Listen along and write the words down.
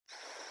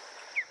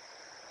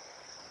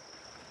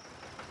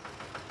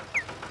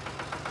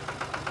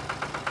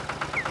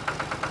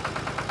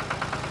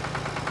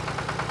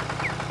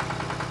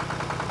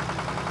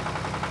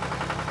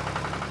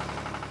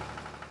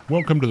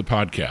Welcome to the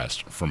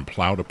podcast, From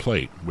Plow to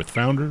Plate, with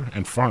founder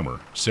and farmer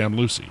Sam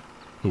Lucy,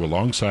 who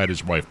alongside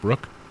his wife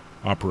Brooke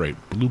operate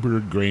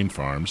Bluebird grain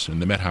farms in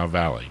the Methow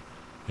Valley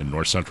in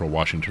north-central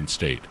Washington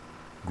state,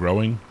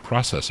 growing,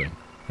 processing,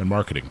 and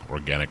marketing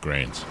organic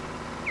grains.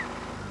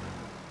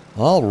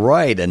 All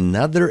right,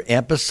 another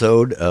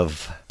episode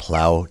of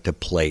Plow to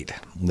Plate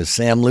with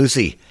Sam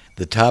Lucy.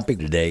 The topic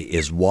today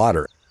is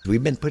water.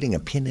 We've been putting a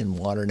pin in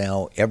water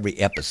now every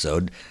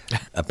episode.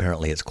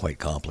 Apparently it's quite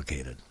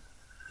complicated.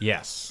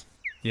 Yes,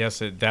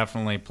 it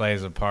definitely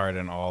plays a part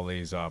in all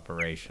these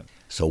operations.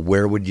 So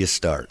where would you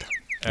start?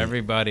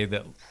 Everybody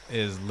that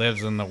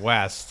lives in the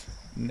West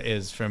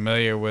is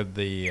familiar with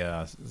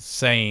the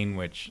saying,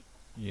 which,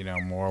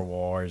 more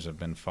wars have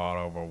been fought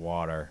over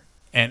water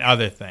and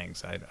other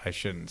things, I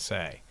shouldn't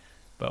say.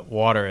 But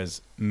water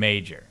is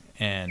major,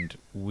 and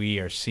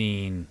we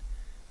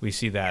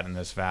see that in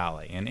this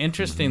valley. And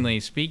interestingly,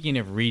 speaking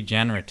of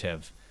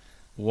regenerative,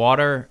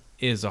 water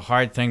is a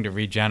hard thing to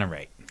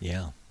regenerate.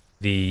 Yeah.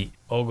 The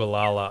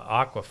Ogallala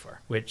Aquifer,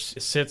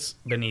 which sits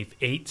beneath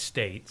 8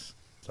 states.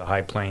 It's a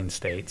high plains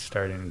state,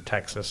 starting in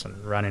Texas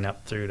and running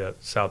up through to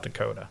South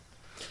Dakota.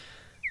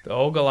 The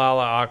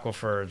Ogallala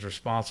Aquifer is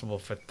responsible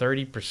for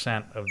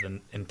 30% of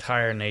the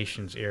entire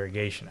nation's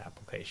irrigation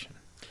application.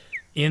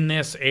 In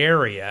this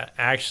area,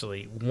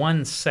 actually,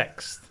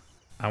 1/6,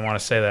 I want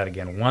to say that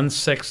again,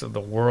 1/6 of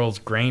the world's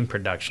grain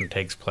production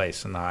takes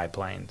place in the high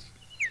plains.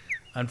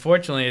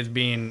 Unfortunately, it's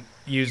being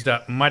used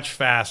up much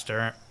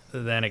faster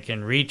than it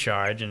can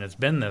recharge, and that's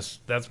been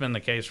the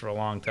case for a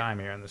long time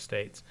here in the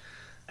States.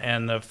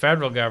 And the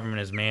federal government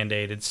has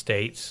mandated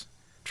states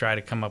try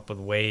to come up with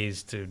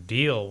ways to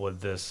deal with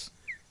this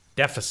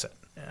deficit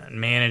and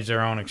manage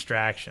their own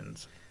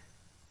extractions.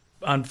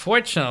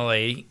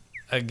 Unfortunately,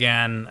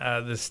 again,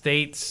 the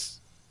states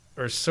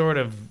are sort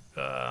of,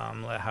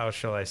 how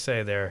shall I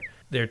say,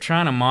 they're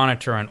trying to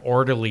monitor an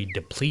orderly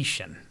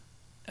depletion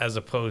as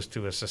opposed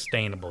to a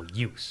sustainable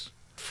use.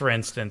 For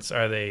instance,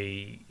 are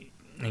they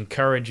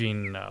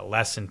encouraging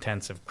less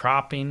intensive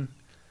cropping?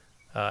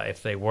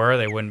 If they were,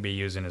 they wouldn't be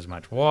using as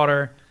much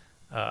water.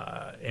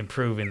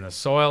 Improving the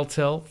soil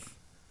tilth,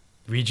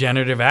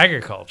 regenerative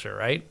agriculture,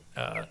 right?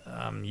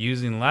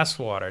 Using less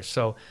water.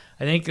 So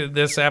I think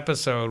this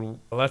episode,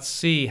 let's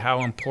see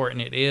how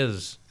important it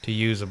is to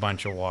use a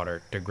bunch of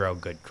water to grow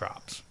good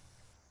crops.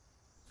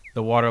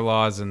 The water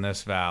laws in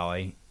this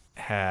valley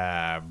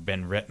have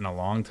been written a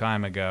long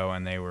time ago,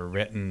 and they were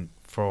written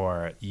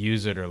for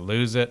use it or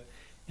lose it.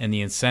 And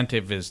the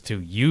incentive is to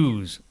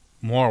use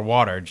more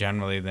water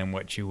generally than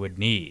what you would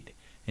need.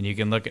 And you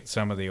can look at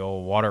some of the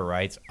old water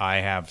rights. I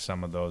have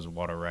some of those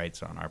water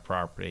rights on our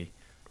property.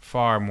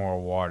 Far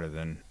more water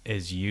than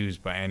is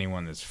used by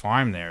anyone that's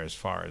farmed there, as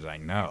far as I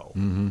know.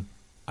 Mm-hmm.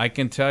 I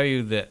can tell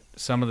you that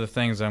some of the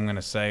things I'm going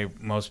to say,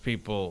 most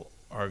people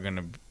are going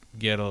to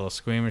get a little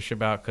squeamish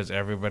about because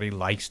everybody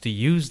likes to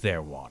use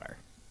their water.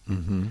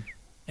 Mm-hmm.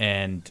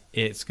 And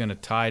it's going to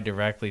tie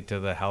directly to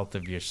the health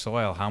of your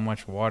soil, how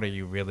much water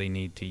you really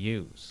need to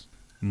use.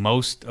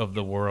 Most of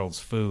the world's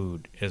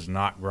food is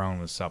not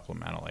grown with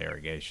supplemental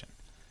irrigation.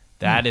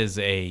 That is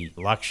a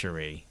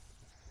luxury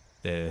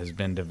that has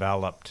been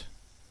developed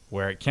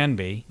where it can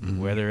be,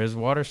 where there is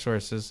water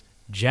sources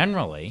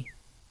generally.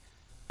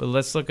 But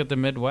let's look at the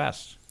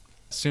Midwest.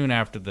 Soon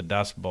after the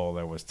Dust Bowl,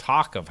 there was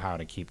talk of how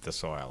to keep the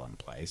soil in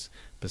place,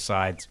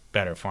 besides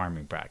better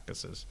farming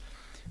practices.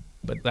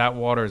 But that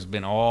water has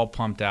been all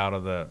pumped out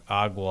of the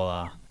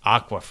Ogallala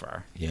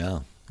Aquifer. Yeah,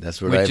 that's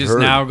what I've heard. Which is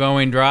now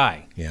going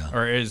dry. Yeah.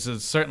 Or is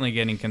certainly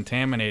getting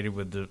contaminated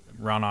with the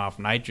runoff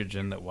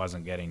nitrogen that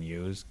wasn't getting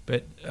used.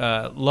 But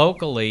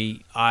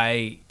locally,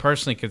 I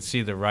personally could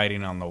see the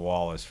writing on the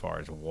wall as far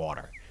as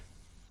water.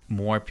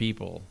 More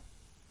people,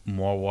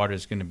 more water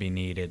is going to be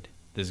needed.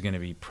 There's going to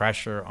be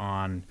pressure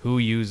on who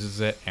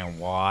uses it and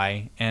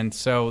why. And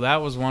so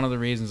that was one of the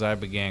reasons I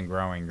began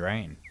growing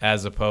grain,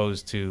 as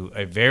opposed to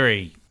a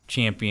very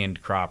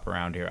championed crop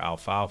around here,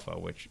 alfalfa,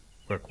 which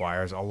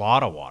requires a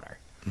lot of water,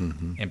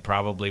 and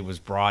probably was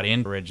brought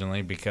in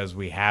originally because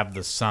we have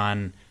the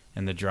sun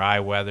and the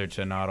dry weather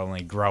to not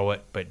only grow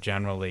it but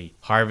generally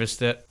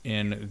harvest it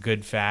in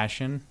good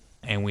fashion,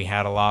 and we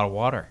had a lot of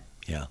water.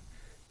 Yeah.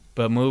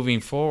 But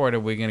moving forward, are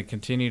we going to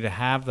continue to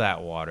have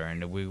that water,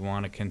 and do we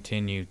want to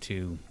continue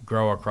to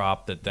grow a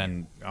crop that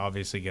then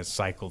obviously gets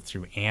cycled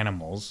through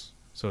animals?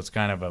 So it's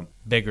kind of a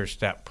bigger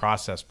step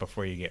process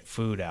before you get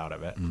food out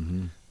of it.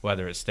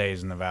 Whether it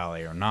stays in the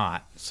valley or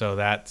not. So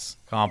that's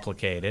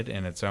complicated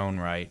in its own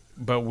right.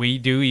 But we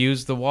do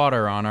use the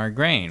water on our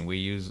grain. We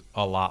use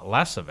a lot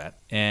less of it,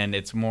 and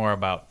it's more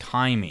about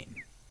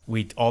timing.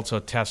 We also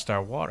test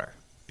our water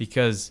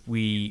because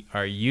we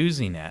are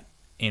using it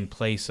in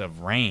place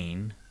of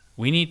rain.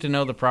 We need to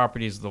know the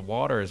properties of the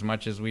water as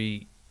much as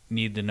we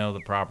need to know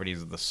the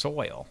properties of the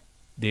soil.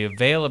 The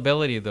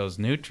availability of those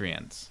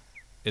nutrients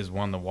is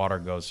when the water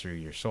goes through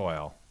your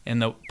soil. And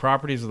the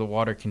properties of the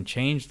water can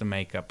change the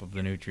makeup of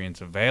the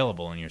nutrients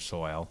available in your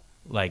soil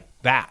like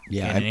that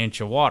in an inch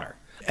of water.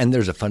 And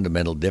there's a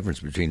fundamental difference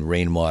between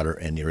rainwater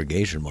and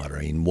irrigation water.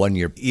 I mean, one,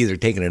 you're either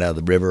taking it out of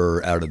the river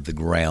or out of the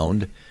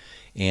ground,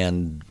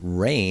 And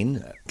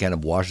rain kind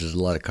of washes a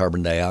lot of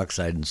carbon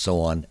dioxide and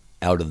so on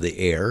out of the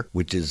air,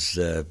 which is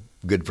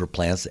good for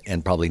plants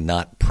and probably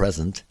not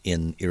present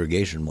in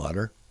irrigation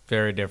water.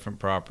 Very different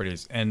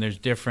properties. And there's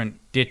different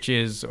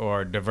ditches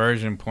or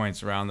diversion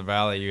points around the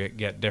valley. You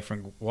get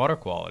different water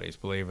qualities,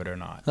 believe it or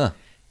not. Huh.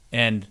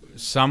 And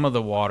some of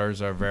the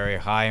waters are very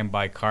high in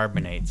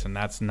bicarbonates, and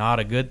that's not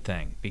a good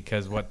thing,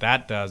 because what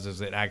that does is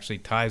it actually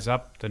ties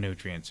up the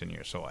nutrients in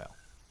your soil,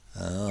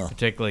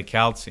 particularly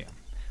calcium,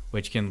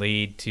 which can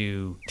lead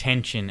to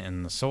tension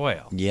in the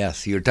soil.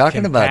 Yes, you're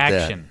talking about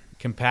that.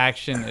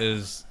 Compaction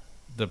is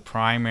the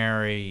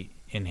primary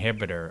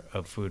inhibitor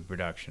of food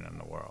production in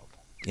the world.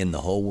 In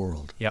the whole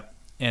world. Yep.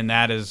 And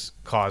that is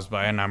caused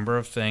by a number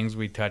of things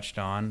we touched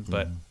on,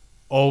 but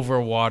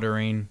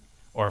overwatering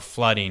or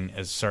flooding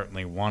is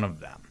certainly one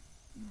of them.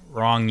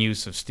 Wrong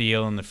use of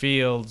steel in the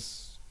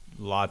fields,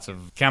 lots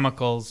of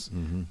chemicals,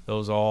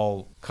 those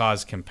all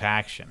cause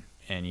compaction,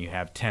 and you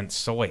have tense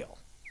soil.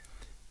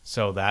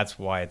 So that's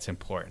why it's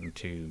important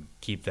to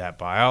keep that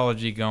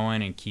biology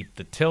going and keep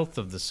the tilth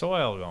of the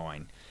soil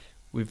going.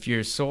 If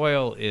your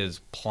soil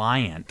is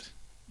pliant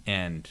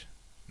and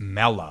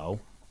mellow,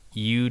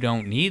 you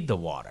don't need the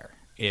water.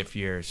 If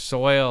your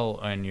soil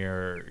and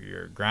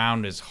your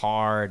ground is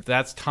hard,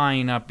 that's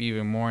tying up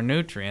even more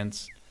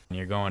nutrients, and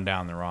you're going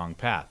down the wrong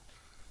path.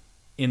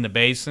 In the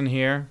basin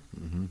here,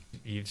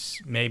 you've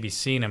maybe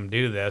seen them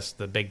do this,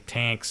 the big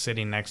tanks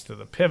sitting next to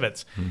the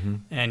pivots,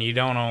 and you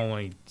don't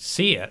only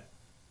see it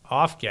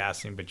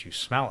off-gassing, but you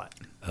smell it.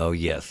 Oh,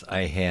 yes,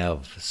 I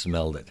have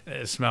smelled it.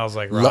 It smells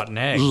like rotten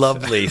eggs.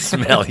 Lovely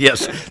smell,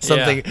 yes.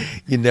 Something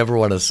you never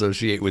want to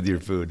associate with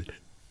your food.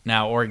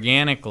 Now,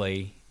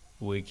 organically,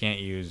 we can't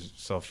use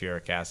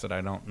sulfuric acid.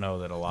 I don't know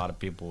that a lot of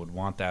people would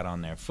want that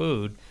on their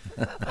food.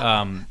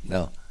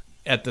 No.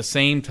 At the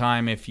same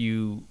time, if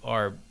you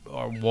are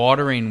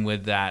watering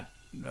with that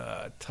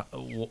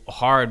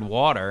hard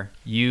water,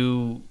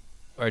 you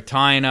are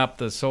tying up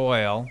the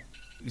soil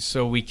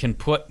so we can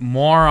put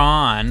more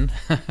on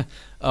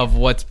of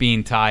what's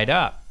being tied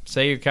up.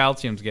 Say your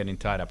calcium's getting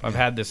tied up. I've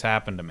had this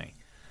happen to me.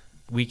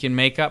 We can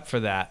make up for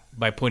that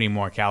by putting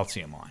more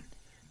calcium on.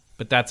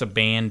 But that's a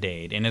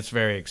Band-Aid, and it's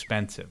very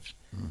expensive.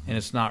 And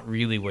it's not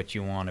really what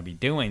you want to be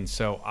doing.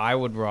 So I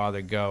would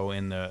rather go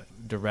in the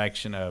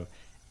direction of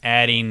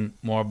adding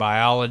more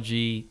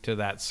biology to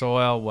that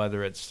soil,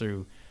 whether it's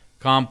through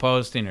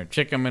composting or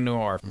chicken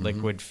manure or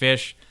liquid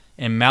fish,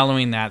 and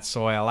mellowing that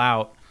soil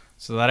out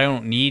so that I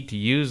don't need to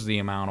use the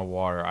amount of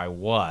water I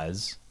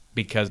was,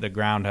 because the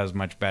ground has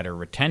much better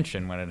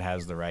retention when it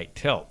has the right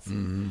tilth.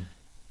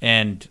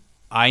 And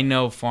I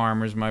know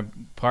farmers, my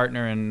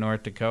partner in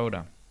North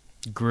Dakota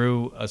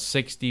grew a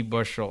 60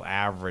 bushel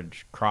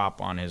average crop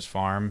on his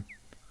farm.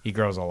 He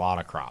grows a lot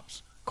of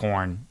crops,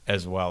 corn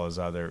as well as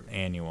other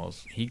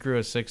annuals. He grew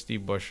a 60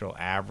 bushel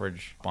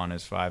average on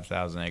his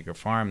 5,000 acre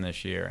farm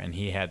this year, and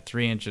he had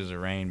 3 inches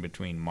of rain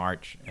between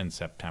March and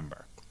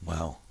September.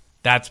 Wow.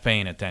 That's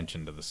paying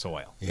attention to the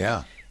soil.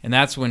 Yeah. And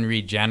that's when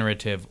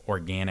regenerative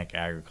organic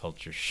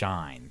agriculture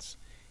shines,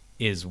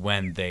 is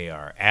when they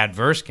are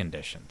adverse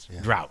conditions,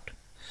 drought.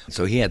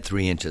 So he had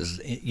 3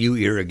 inches. You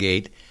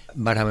irrigate.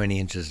 About how many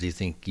inches do you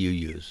think you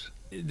use?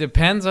 It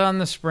depends on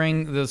the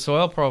spring, the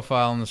soil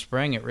profile in the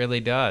spring. It really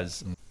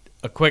does.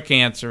 A quick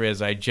answer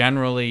is I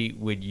generally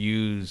would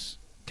use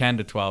 10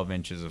 to 12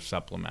 inches of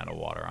supplemental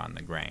water on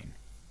the grain.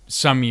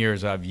 Some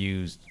years I've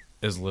used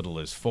as little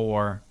as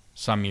 4.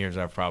 Some years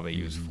I've probably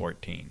used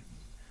 14.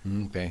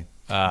 Okay.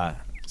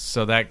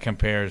 So that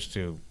compares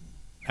to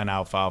an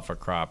alfalfa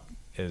crop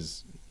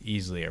is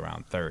easily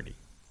around 30.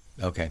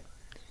 Okay.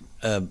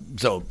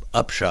 So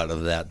upshot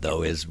of that,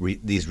 though, is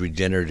these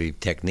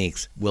regenerative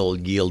techniques will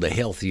yield a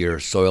healthier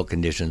soil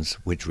conditions,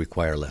 which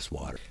require less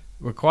water.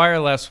 Require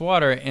less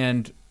water,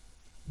 and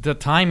the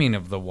timing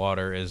of the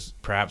water is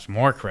perhaps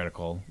more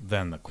critical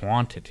than the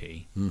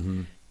quantity.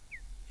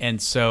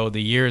 And so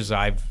the years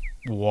I've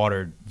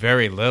watered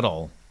very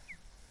little,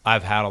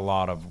 I've had a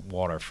lot of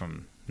water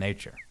from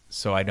nature.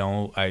 So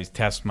I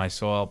test my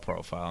soil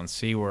profile and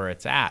see where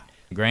it's at.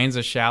 Grain's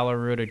a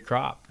shallow-rooted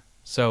crop.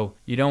 So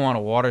you don't want to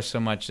water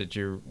so much that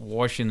you're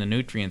washing the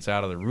nutrients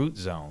out of the root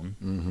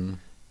zone,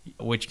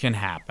 which can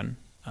happen.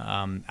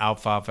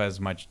 Alfalfa is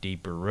much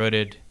deeper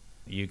rooted.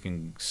 You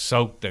can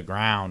soak the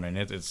ground, and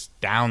it's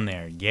down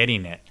there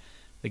getting it.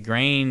 The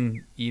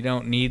grain, you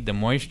don't need the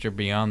moisture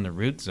beyond the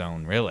root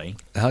zone, really.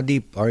 How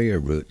deep are your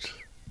roots?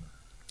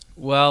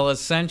 Well,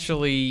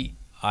 essentially,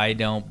 I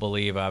don't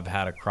believe I've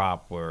had a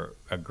crop where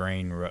a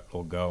grain root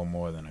will go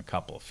more than a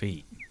couple of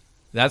feet.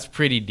 That's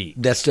pretty deep.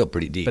 That's still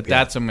pretty deep. But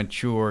that's a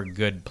mature,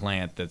 good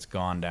plant that's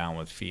gone down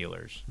with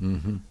feelers.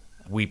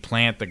 We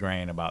plant the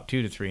grain about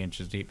 2 to 3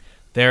 inches deep.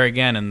 There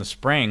again, in the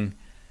spring,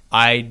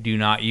 I do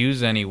not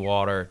use any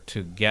water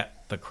to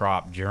get the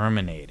crop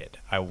germinated.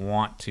 I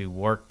want to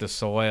work the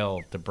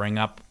soil to bring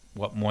up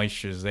what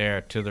moisture is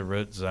there to the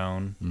root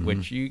zone,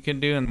 which you can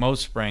do in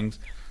most springs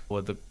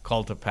with the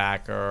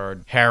cultipacker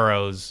or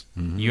harrows.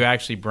 You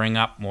actually bring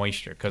up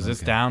moisture because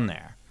it's down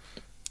there.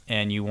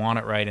 and you want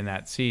it right in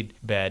that seed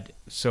bed.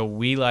 So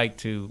we like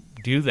to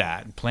do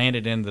that, plant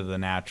it into the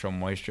natural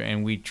moisture,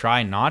 and we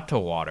try not to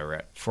water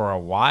it for a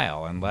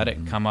while and let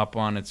it come up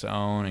on its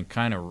own and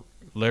kind of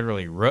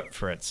literally root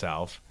for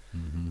itself,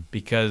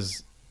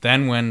 because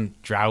then when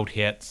drought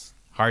hits,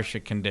 harsher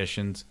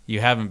conditions, you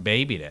haven't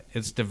babied it.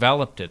 It's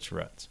developed its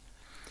roots.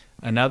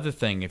 Another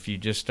thing, if you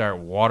just start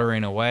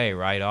watering away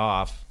right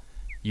off,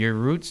 your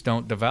roots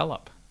don't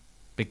develop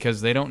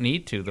because they don't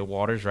need to. The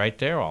water's right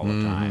there all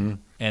the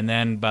time. And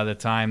then by the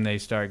time they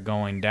start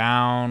going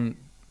down,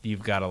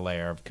 you've got a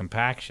layer of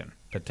compaction,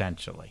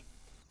 potentially.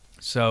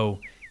 So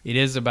it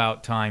is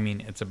about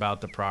timing. It's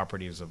about the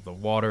properties of the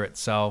water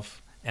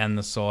itself and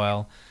the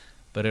soil,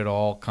 but it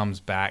all comes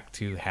back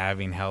to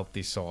having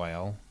healthy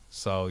soil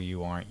so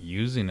you aren't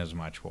using as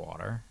much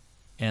water.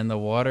 And the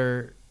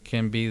water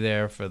can be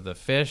there for the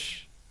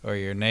fish or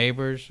your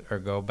neighbors or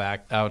go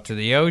back out to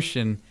the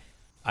ocean.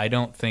 I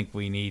don't think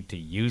we need to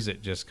use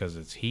it just because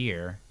it's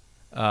here.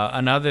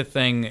 Another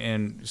thing,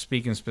 and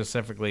speaking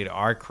specifically to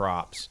our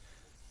crops,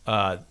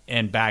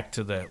 and back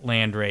to the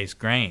land-raised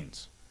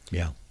grains,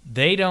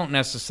 they don't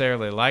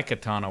necessarily like a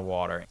ton of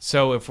water.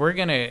 So if we're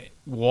going to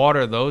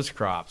water those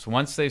crops,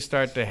 once they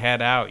start to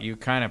head out, you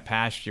kind of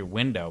past your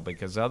window,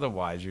 because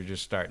otherwise you're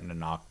just starting to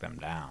knock them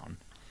down.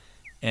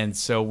 And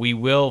so we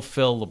will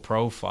fill the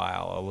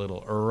profile a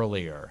little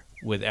earlier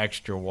with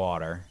extra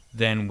water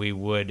than we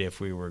would if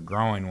we were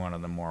growing one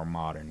of the more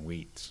modern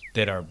wheats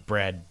that are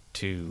bred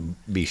to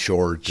be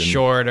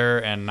shorter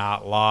and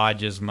not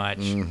lodge as much,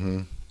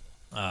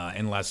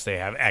 unless they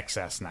have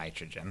excess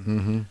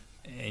nitrogen.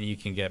 And you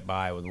can get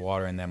by with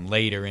watering them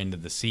later into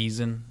the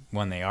season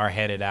when they are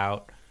headed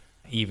out,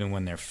 even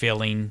when they're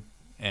filling.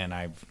 And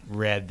I've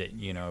read that,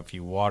 if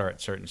you water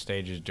at certain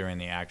stages during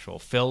the actual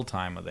fill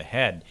time of the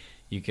head,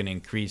 you can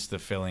increase the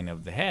filling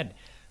of the head.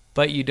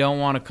 But you don't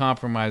want to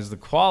compromise the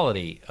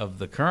quality of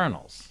the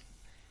kernels.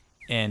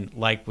 And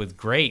like with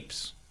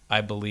grapes, I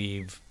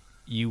believe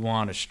you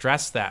want to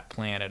stress that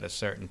plant at a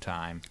certain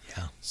time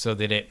so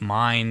that it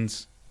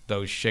mines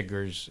those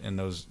sugars and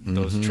those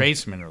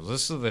trace minerals.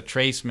 This is the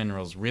trace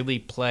minerals really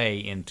play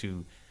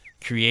into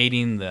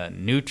creating the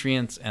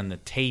nutrients and the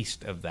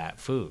taste of that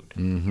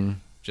food,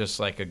 just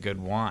like a good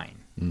wine.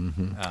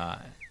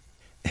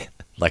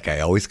 Like I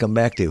always come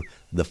back to,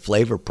 the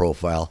flavor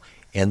profile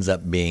ends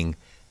up being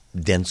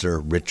denser,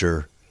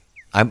 richer.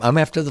 I'm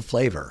after the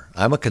flavor.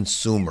 I'm a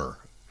consumer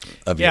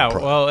of your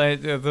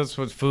product. Well, that's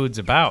what food's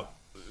about.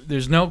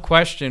 There's no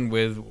question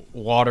with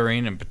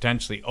watering and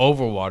potentially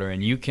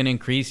overwatering, you can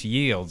increase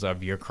yields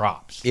of your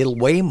crops. It'll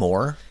weigh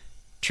more.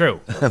 True.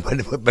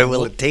 but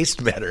will it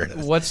taste better?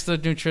 What's the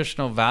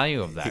nutritional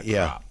value of that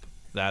crop?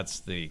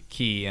 That's the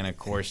key. And, of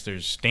course,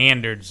 there's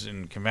standards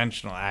in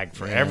conventional ag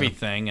for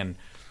everything. And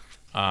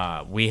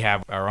we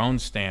have our own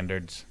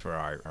standards for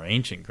our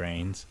ancient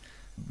grains.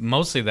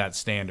 Mostly that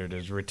standard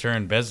is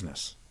return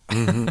business.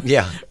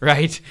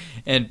 Right?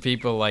 And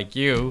people like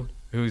you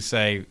who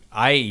say,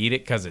 I eat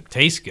it because it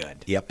tastes good.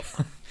 Yep.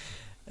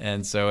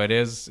 And so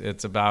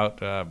it's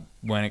about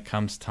when it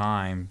comes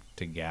time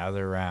to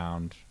gather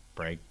around,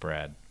 break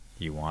bread,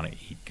 you want to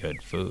eat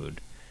good food.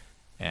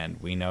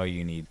 And we know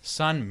you need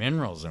sun,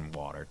 minerals, and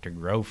water to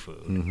grow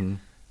food.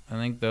 I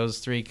think those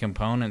three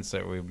components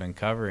that we've been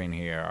covering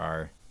here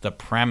are the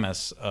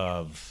premise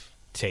of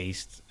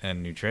taste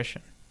and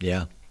nutrition.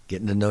 Yeah,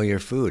 getting to know your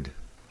food.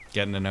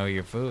 Getting to know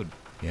your food.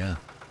 Yeah.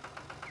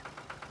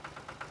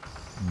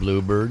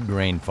 Bluebird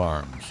Grain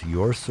Farms,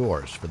 your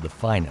source for the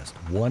finest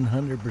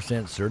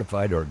 100%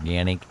 certified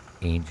organic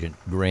ancient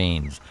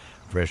grains,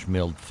 fresh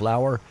milled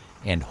flour,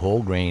 and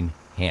whole grain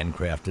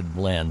handcrafted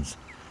blends.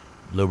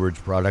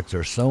 Bluebird's products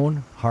are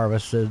sown,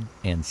 harvested,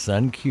 and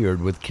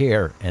sun-cured with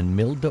care and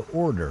milled to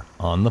order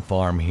on the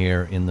farm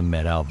here in the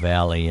Methow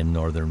Valley in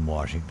northern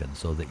Washington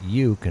so that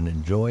you can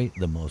enjoy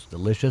the most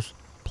delicious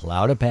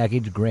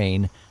plow-to-package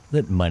grain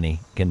that money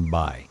can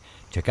buy.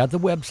 Check out the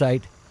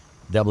website,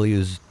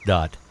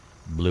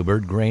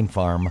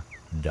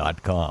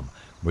 www.bluebirdgrainfarm.com,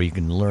 where you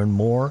can learn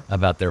more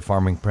about their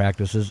farming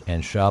practices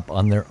and shop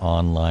on their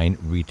online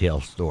retail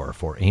store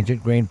for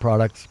ancient grain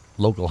products,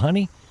 local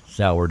honey,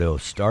 sourdough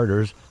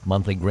starters,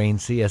 monthly grain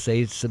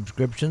CSA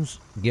subscriptions,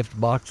 gift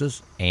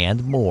boxes,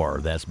 and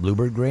more. That's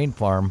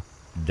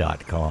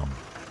bluebirdgrainfarm.com.